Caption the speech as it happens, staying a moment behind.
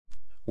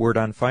Word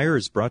on Fire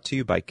is brought to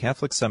you by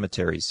Catholic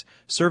Cemeteries,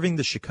 serving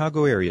the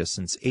Chicago area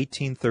since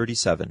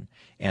 1837,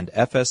 and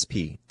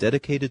FSP,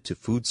 dedicated to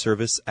food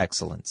service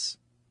excellence.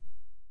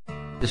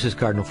 This is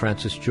Cardinal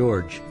Francis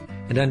George,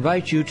 and I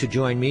invite you to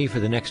join me for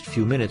the next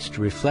few minutes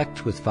to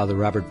reflect with Father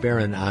Robert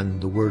Barron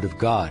on the Word of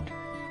God,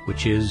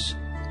 which is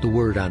the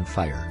Word on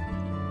Fire.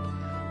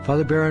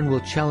 Father Barron will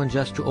challenge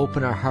us to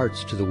open our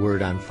hearts to the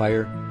Word on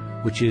Fire,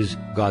 which is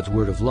God's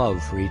word of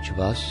love for each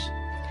of us.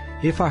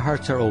 If our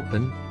hearts are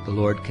open, the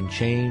Lord can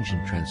change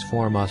and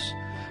transform us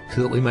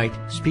so that we might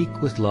speak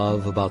with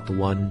love about the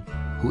one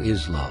who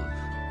is love.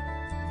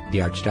 The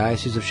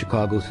Archdiocese of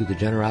Chicago, through the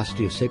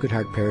generosity of Sacred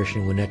Heart Parish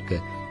in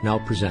Winnetka, now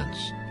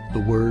presents the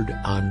Word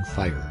on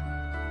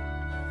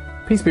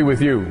Fire. Peace be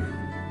with you.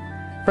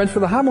 Friends, for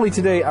the homily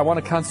today, I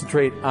want to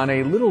concentrate on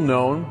a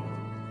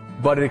little-known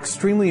but an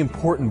extremely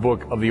important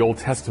book of the Old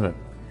Testament,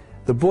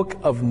 the book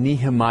of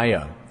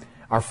Nehemiah.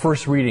 Our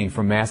first reading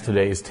from Mass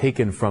today is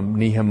taken from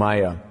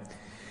Nehemiah.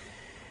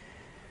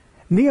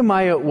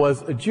 Nehemiah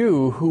was a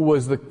Jew who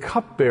was the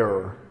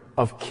cupbearer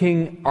of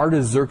King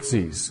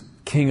Artaxerxes,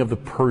 king of the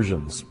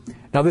Persians.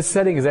 Now, this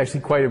setting is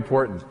actually quite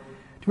important. Do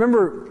you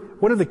remember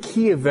one of the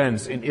key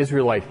events in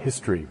Israelite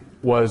history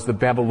was the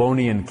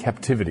Babylonian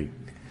captivity?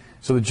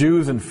 So the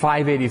Jews in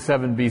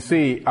 587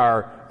 BC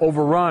are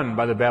overrun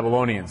by the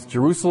Babylonians.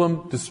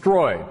 Jerusalem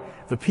destroyed.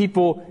 The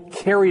people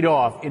carried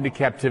off into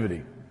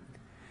captivity.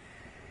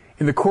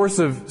 In the course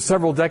of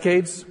several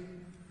decades,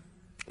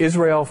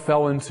 Israel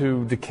fell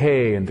into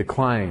decay and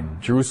decline.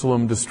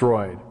 Jerusalem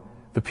destroyed.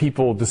 The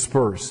people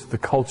dispersed. The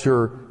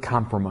culture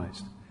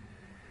compromised.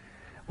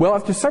 Well,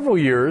 after several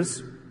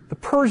years, the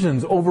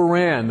Persians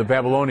overran the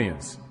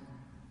Babylonians.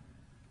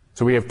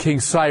 So we have King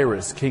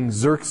Cyrus, King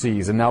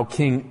Xerxes, and now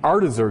King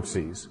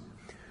Artaxerxes,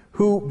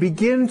 who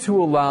begin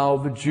to allow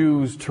the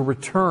Jews to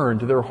return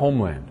to their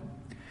homeland.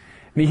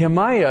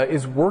 Nehemiah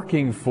is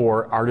working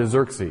for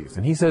Artaxerxes,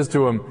 and he says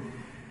to him,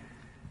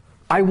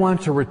 I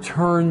want to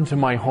return to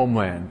my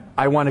homeland.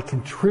 I want to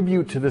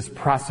contribute to this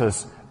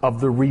process of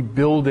the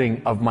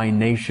rebuilding of my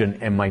nation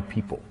and my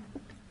people.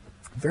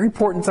 Very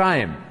important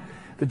time.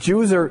 The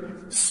Jews are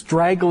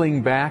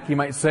straggling back, you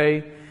might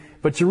say,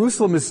 but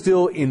Jerusalem is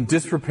still in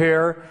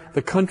disrepair.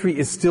 The country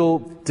is still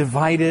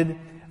divided.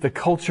 The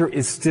culture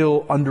is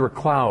still under a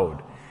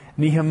cloud.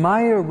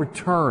 Nehemiah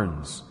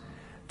returns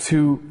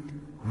to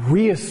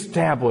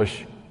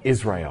reestablish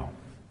Israel.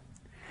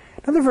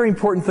 Another very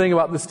important thing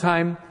about this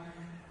time,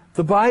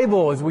 the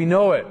Bible as we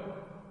know it,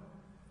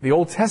 the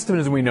Old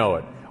Testament as we know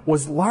it,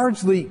 was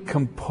largely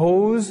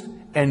composed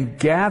and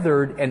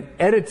gathered and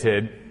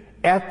edited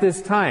at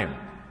this time.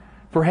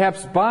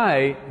 Perhaps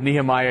by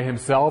Nehemiah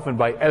himself and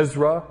by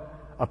Ezra,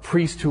 a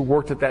priest who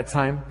worked at that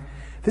time.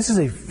 This is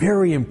a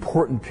very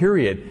important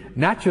period,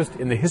 not just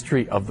in the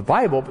history of the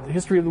Bible, but the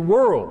history of the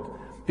world,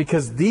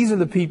 because these are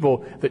the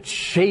people that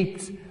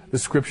shaped the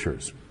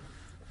Scriptures.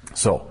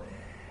 So,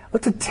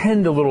 let's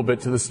attend a little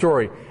bit to the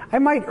story. I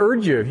might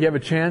urge you, if you have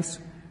a chance,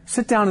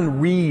 sit down and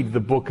read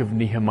the book of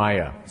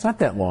Nehemiah. It's not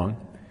that long.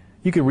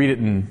 You can read it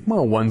in,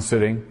 one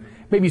sitting.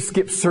 Maybe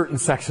skip certain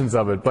sections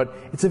of it, but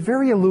it's a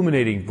very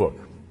illuminating book.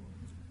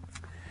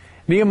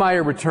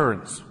 Nehemiah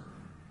returns.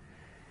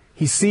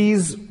 He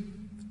sees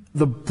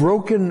the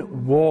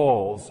broken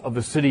walls of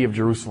the city of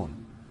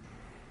Jerusalem.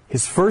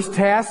 His first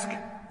task,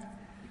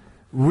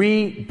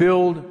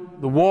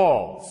 rebuild the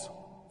walls.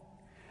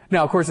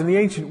 Now, of course, in the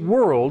ancient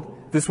world,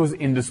 this was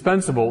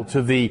indispensable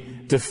to the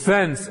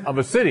defense of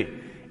a city.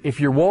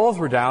 If your walls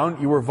were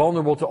down, you were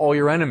vulnerable to all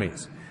your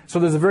enemies. So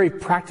there's a very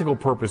practical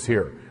purpose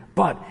here.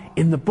 But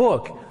in the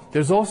book,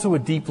 there's also a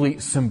deeply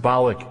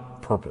symbolic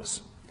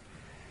purpose.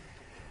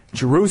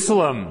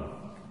 Jerusalem,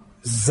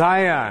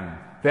 Zion,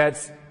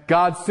 that's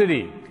God's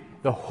city,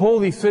 the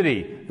holy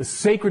city, the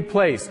sacred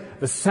place,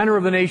 the center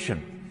of the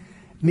nation.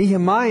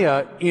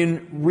 Nehemiah,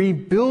 in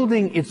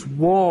rebuilding its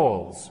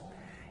walls,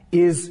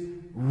 is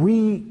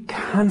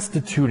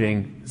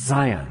reconstituting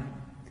Zion.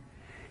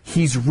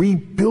 He's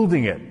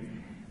rebuilding it.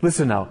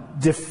 Listen now,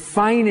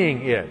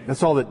 defining it.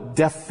 That's all that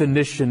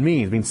definition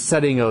means. It means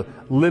setting a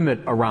limit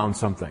around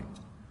something.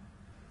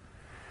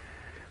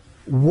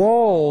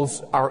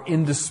 Walls are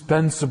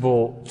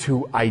indispensable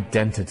to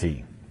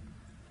identity.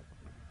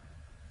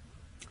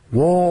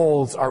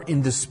 Walls are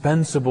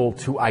indispensable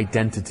to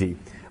identity.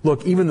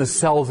 Look, even the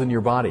cells in your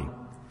body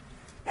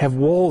have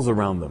walls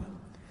around them.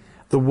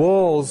 The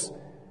walls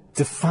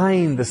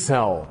define the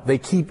cell. They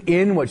keep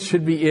in what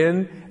should be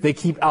in. They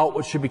keep out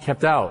what should be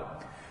kept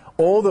out.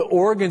 All the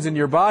organs in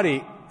your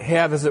body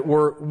have, as it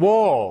were,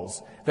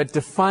 walls that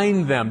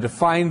define them,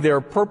 define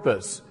their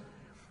purpose.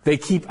 They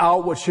keep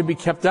out what should be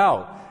kept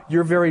out.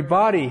 Your very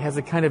body has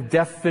a kind of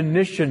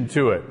definition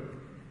to it.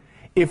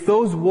 If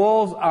those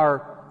walls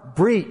are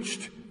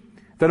breached,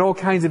 then all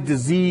kinds of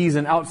disease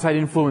and outside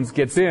influence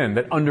gets in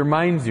that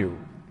undermines you.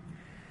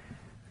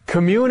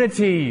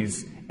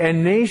 Communities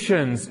and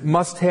nations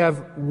must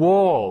have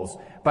walls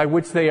by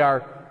which they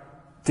are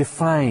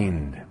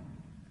defined.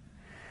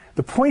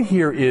 The point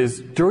here is,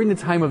 during the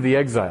time of the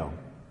exile,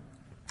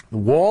 the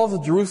walls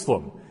of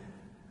Jerusalem,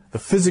 The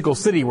physical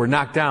city were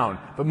knocked down.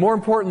 But more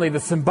importantly, the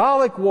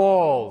symbolic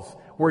walls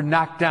were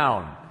knocked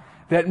down.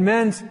 That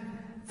meant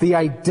the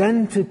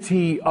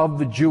identity of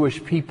the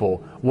Jewish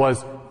people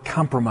was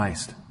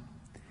compromised.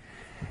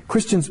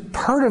 Christians,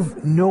 part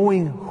of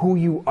knowing who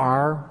you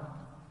are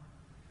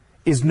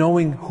is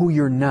knowing who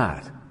you're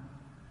not.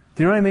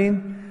 Do you know what I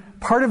mean?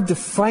 Part of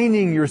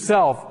defining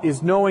yourself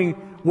is knowing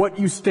what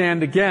you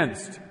stand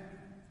against.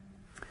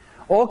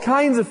 All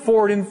kinds of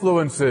forward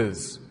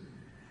influences,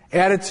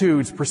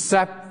 attitudes,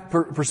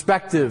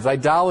 perspectives,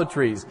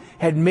 idolatries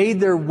had made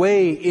their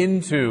way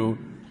into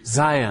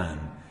Zion,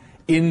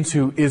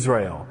 into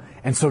Israel.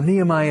 And so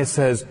Nehemiah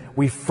says,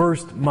 we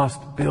first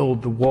must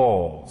build the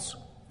walls.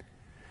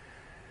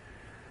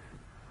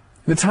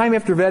 The time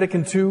after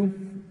Vatican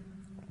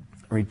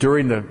II,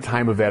 during the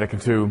time of Vatican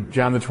II,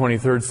 John the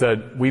 23rd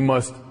said, we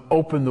must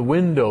open the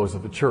windows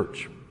of the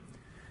church.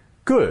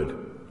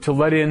 Good. To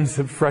let in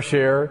some fresh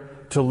air,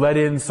 to let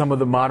in some of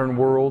the modern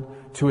world,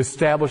 to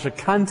establish a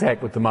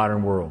contact with the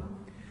modern world.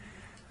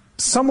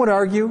 Some would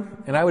argue,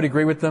 and I would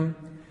agree with them,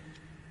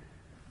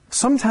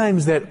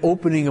 sometimes that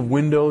opening of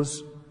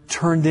windows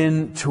turned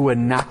into a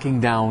knocking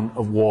down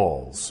of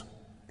walls.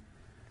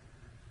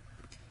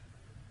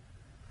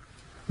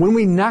 When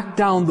we knock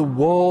down the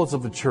walls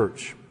of the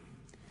church,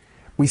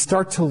 we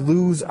start to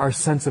lose our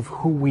sense of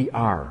who we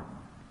are.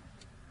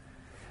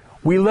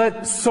 We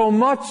let so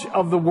much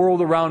of the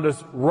world around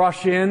us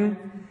rush in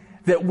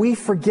that we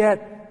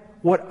forget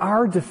what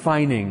our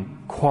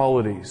defining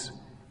qualities,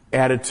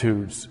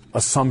 attitudes,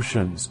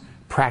 assumptions,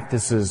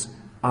 practices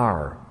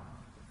are.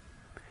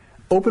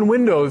 Open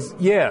windows,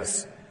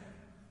 yes.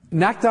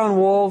 Knock down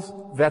walls,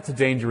 that's a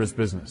dangerous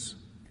business.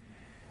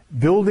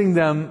 Building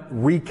them,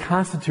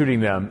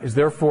 reconstituting them, is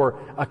therefore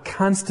a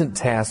constant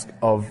task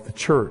of the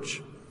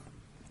church.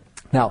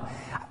 Now,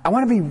 I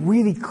want to be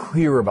really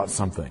clear about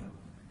something.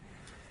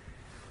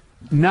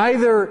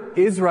 Neither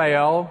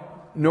Israel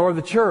nor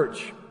the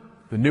church,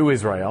 the new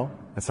Israel,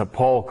 that's how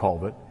Paul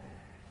called it,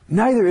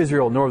 neither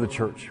Israel nor the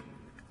church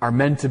are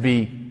meant to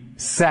be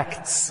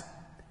sects,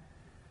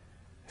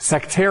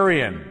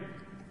 sectarian,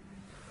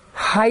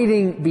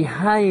 hiding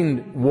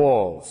behind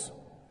walls,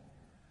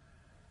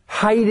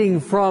 hiding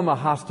from a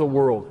hostile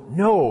world.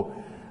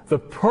 No, the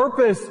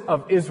purpose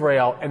of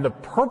Israel and the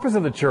purpose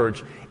of the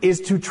church is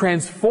to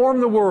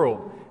transform the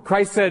world.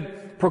 Christ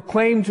said,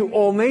 proclaim to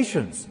all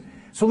nations.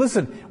 So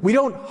listen, we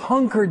don't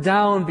hunker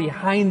down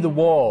behind the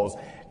walls,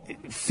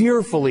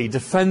 fearfully,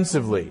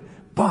 defensively.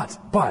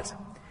 But,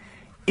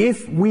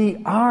 if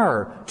we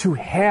are to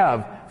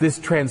have this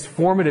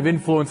transformative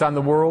influence on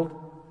the world,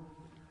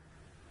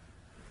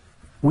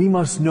 we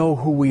must know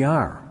who we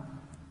are.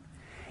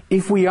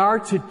 If we are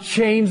to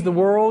change the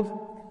world,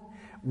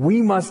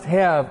 we must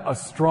have a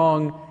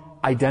strong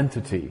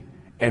identity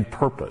and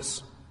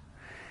purpose.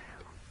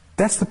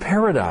 That's the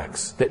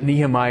paradox that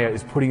Nehemiah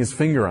is putting his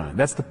finger on.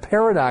 That's the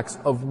paradox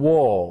of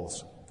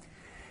walls.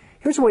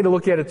 Here's a way to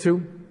look at it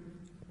too.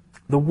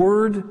 The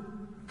word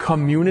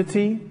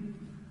community,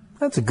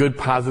 that's a good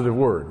positive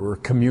word. We're a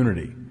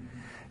community.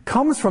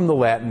 Comes from the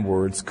Latin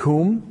words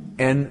cum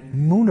and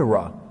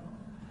munera.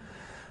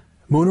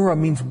 Munera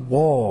means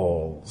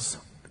walls.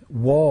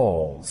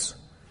 Walls.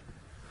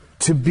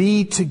 To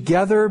be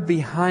together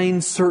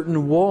behind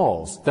certain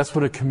walls. That's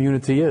what a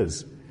community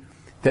is.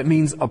 That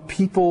means a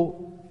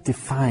people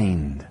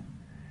defined.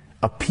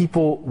 A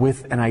people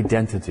with an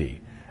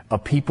identity. A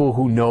people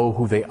who know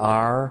who they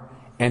are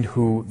and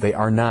who they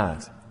are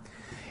not.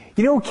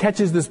 You know who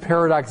catches this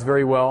paradox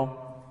very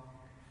well?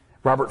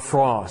 Robert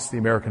Frost, the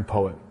American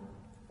poet.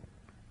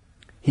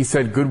 He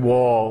said, good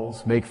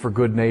walls make for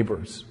good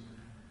neighbors.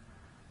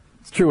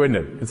 It's true, isn't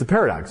it? It's a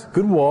paradox.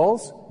 Good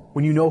walls,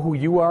 when you know who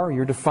you are,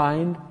 you're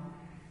defined,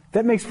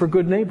 that makes for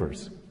good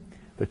neighbors.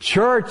 The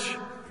church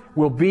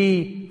will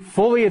be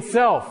fully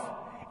itself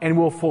and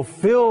will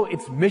fulfill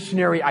its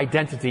missionary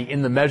identity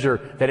in the measure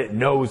that it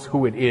knows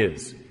who it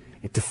is.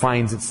 It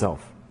defines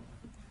itself.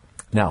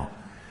 Now,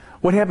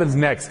 what happens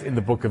next in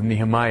the book of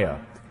Nehemiah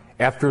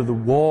after the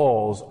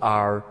walls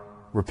are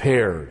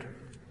repaired?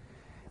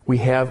 We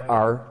have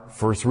our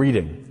first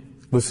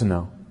reading. Listen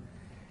now.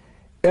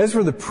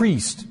 Ezra the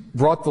priest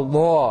brought the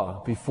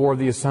law before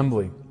the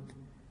assembly,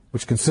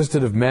 which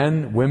consisted of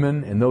men,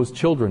 women, and those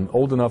children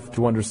old enough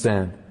to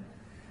understand.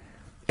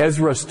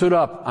 Ezra stood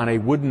up on a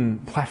wooden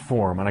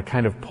platform, on a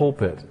kind of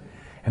pulpit.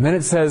 And then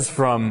it says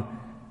from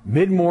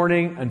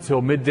mid-morning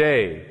until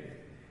midday,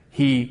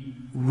 he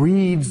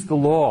reads the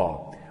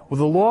law. Well,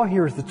 the law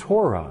here is the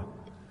Torah.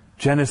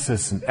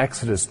 Genesis and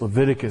Exodus,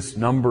 Leviticus,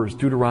 Numbers,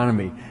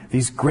 Deuteronomy,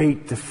 these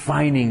great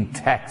defining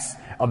texts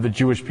of the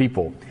Jewish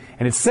people.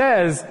 And it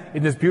says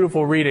in this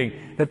beautiful reading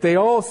that they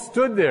all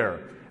stood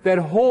there that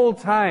whole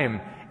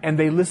time and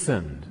they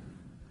listened.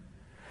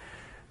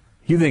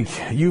 You think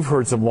you've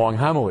heard some long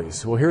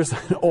homilies. Well, here's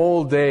an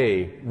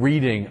all-day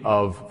reading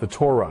of the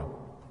Torah.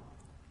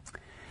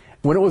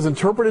 When it was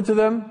interpreted to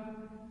them,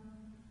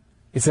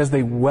 it says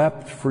they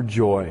wept for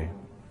joy.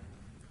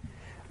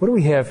 What do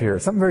we have here?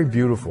 Something very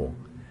beautiful.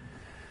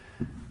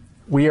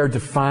 We are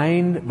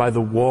defined by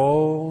the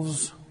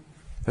walls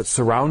that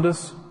surround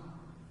us,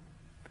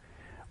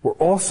 we're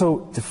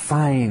also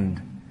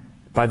defined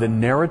by the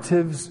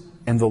narratives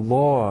and the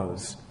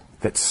laws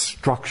that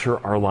structure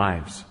our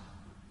lives.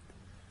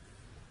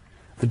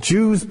 The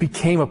Jews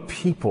became a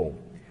people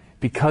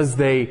because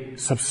they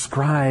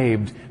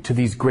subscribed to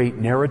these great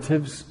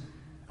narratives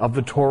of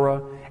the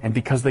Torah and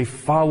because they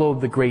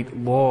followed the great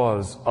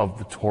laws of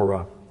the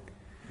Torah.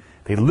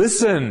 They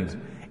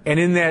listened, and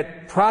in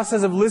that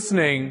process of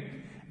listening,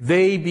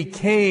 they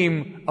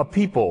became a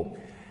people.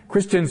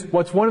 Christians,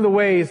 what's one of the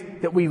ways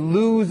that we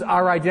lose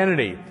our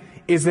identity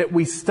is that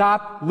we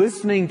stop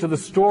listening to the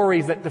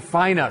stories that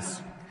define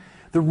us.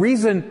 The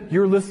reason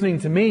you're listening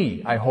to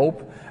me, I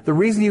hope, the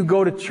reason you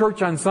go to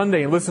church on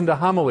Sunday and listen to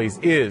homilies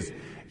is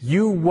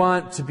you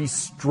want to be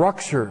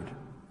structured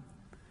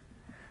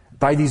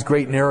by these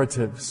great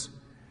narratives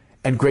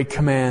and great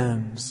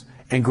commands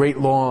and great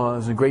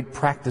laws and great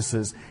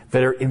practices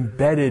that are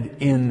embedded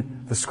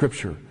in the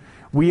Scripture.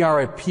 We are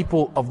a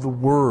people of the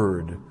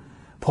Word.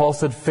 Paul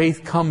said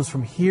faith comes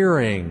from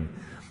hearing.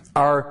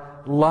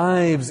 Our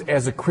lives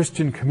as a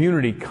Christian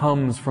community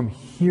comes from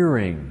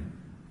hearing.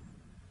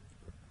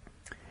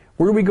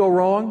 Where do we go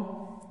wrong?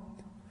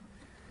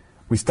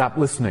 We stop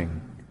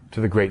listening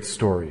to the great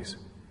stories.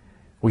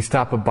 We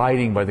stop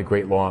abiding by the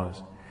great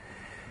laws.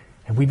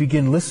 And we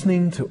begin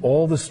listening to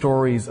all the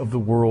stories of the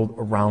world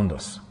around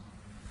us.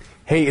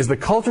 Hey, is the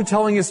culture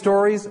telling you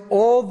stories?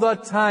 All the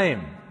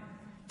time.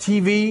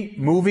 TV,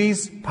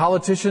 movies,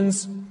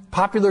 politicians,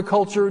 popular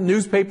culture,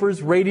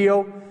 newspapers,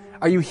 radio.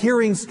 Are you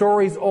hearing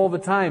stories all the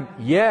time?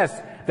 Yes,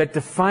 that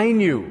define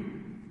you.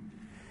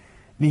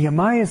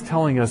 Nehemiah is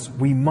telling us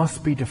we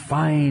must be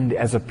defined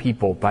as a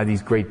people by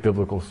these great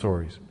biblical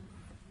stories.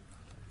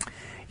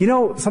 You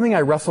know, something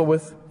I wrestle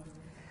with?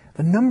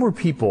 The number of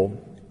people,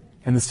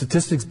 and the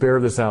statistics bear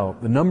this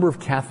out, the number of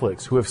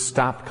Catholics who have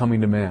stopped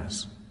coming to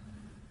Mass.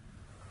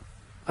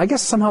 I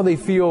guess somehow they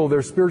feel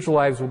their spiritual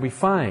lives will be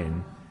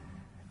fine,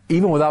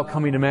 even without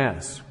coming to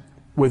Mass,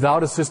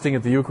 without assisting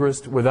at the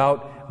Eucharist,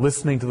 without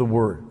listening to the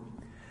Word.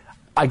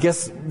 I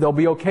guess they'll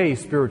be okay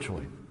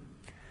spiritually.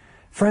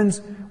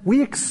 Friends,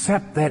 we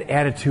accept that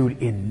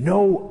attitude in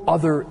no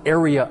other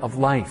area of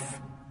life.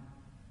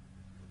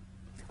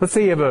 Let's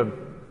say you have a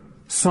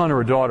son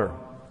or a daughter.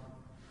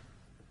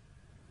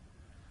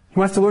 He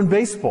wants to learn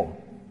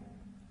baseball.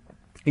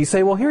 You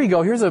say, well, here you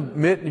go. Here's a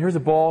mitt and here's a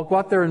ball. Go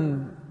out there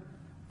and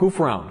goof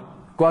around.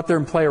 Go out there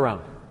and play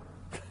around.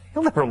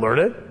 He'll never learn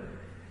it.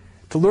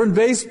 To learn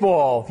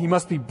baseball, he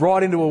must be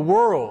brought into a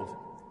world.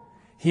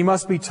 He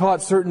must be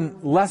taught certain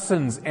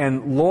lessons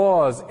and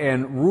laws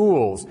and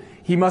rules.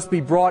 He must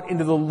be brought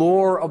into the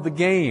lore of the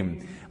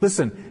game.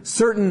 Listen,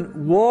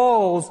 certain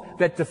walls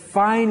that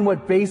define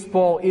what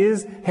baseball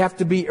is have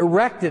to be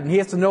erected, and he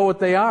has to know what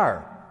they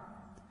are.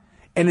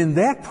 And in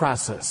that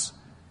process,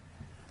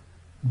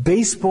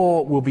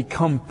 baseball will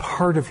become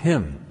part of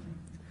him.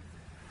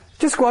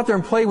 Just go out there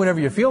and play whenever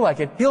you feel like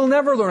it. He'll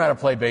never learn how to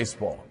play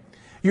baseball.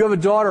 You have a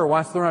daughter who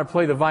wants to learn how to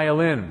play the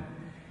violin.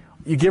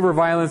 You give her a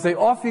violin and say,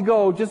 off you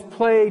go, just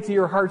play to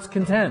your heart's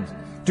content.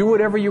 Do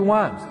whatever you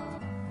want.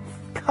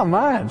 Come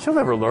on, she'll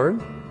never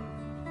learn.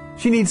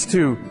 She needs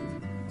to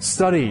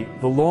study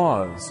the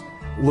laws,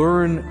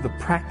 learn the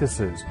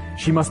practices.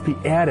 She must be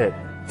at it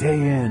day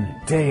in,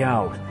 day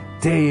out,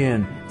 day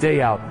in,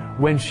 day out,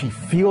 when she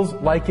feels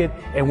like it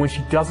and when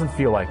she doesn't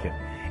feel like it.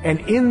 And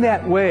in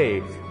that way,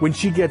 when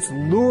she gets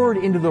lured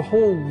into the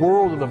whole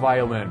world of the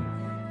violin,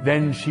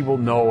 then she will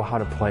know how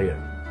to play it.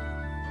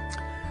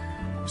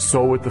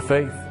 So with the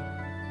faith.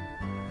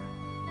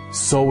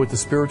 So with the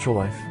spiritual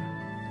life.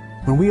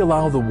 When we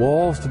allow the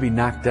walls to be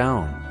knocked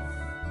down,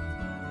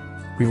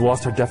 we've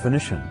lost our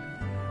definition.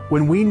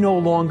 When we no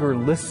longer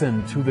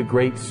listen to the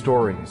great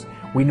stories,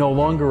 we no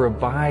longer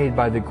abide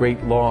by the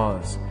great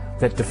laws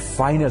that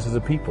define us as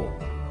a people,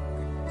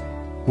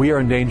 we are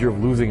in danger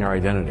of losing our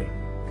identity.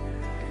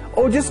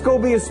 Oh, just go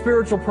be a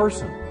spiritual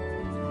person.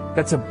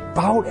 That's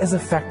about as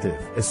effective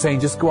as saying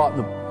just go out in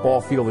the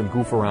ball field and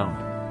goof around.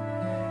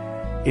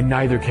 In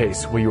neither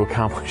case will you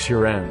accomplish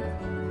your end.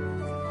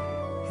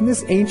 In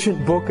this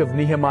ancient book of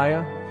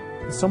Nehemiah,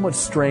 a somewhat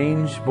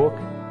strange book,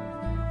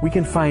 we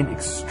can find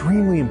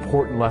extremely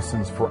important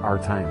lessons for our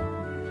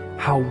time.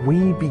 How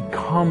we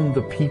become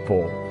the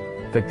people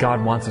that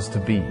God wants us to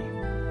be.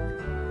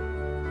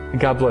 And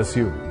God bless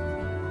you.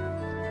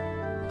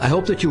 I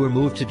hope that you were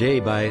moved today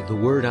by the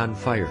Word on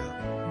Fire.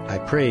 I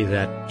pray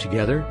that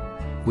together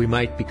we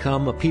might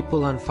become a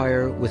people on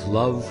fire with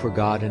love for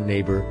God and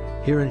neighbor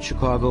here in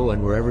Chicago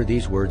and wherever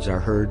these words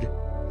are heard.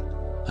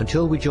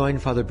 Until we join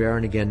Father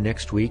Barron again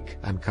next week,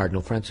 I'm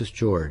Cardinal Francis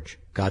George.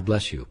 God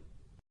bless you.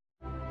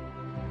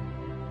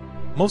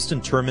 Most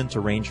interment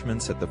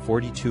arrangements at the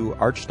 42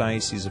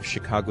 Archdiocese of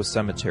Chicago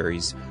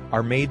cemeteries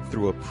are made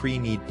through a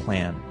pre-need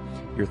plan.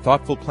 Your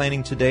thoughtful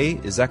planning today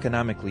is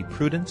economically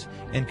prudent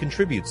and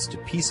contributes to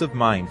peace of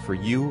mind for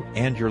you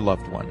and your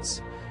loved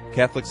ones.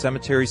 Catholic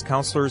Cemeteries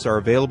counselors are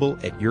available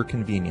at your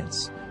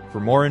convenience. For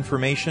more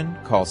information,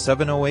 call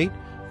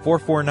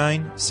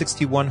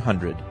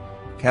 708-449-6100.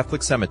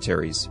 Catholic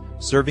Cemeteries,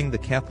 serving the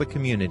Catholic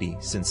community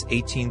since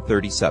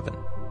 1837.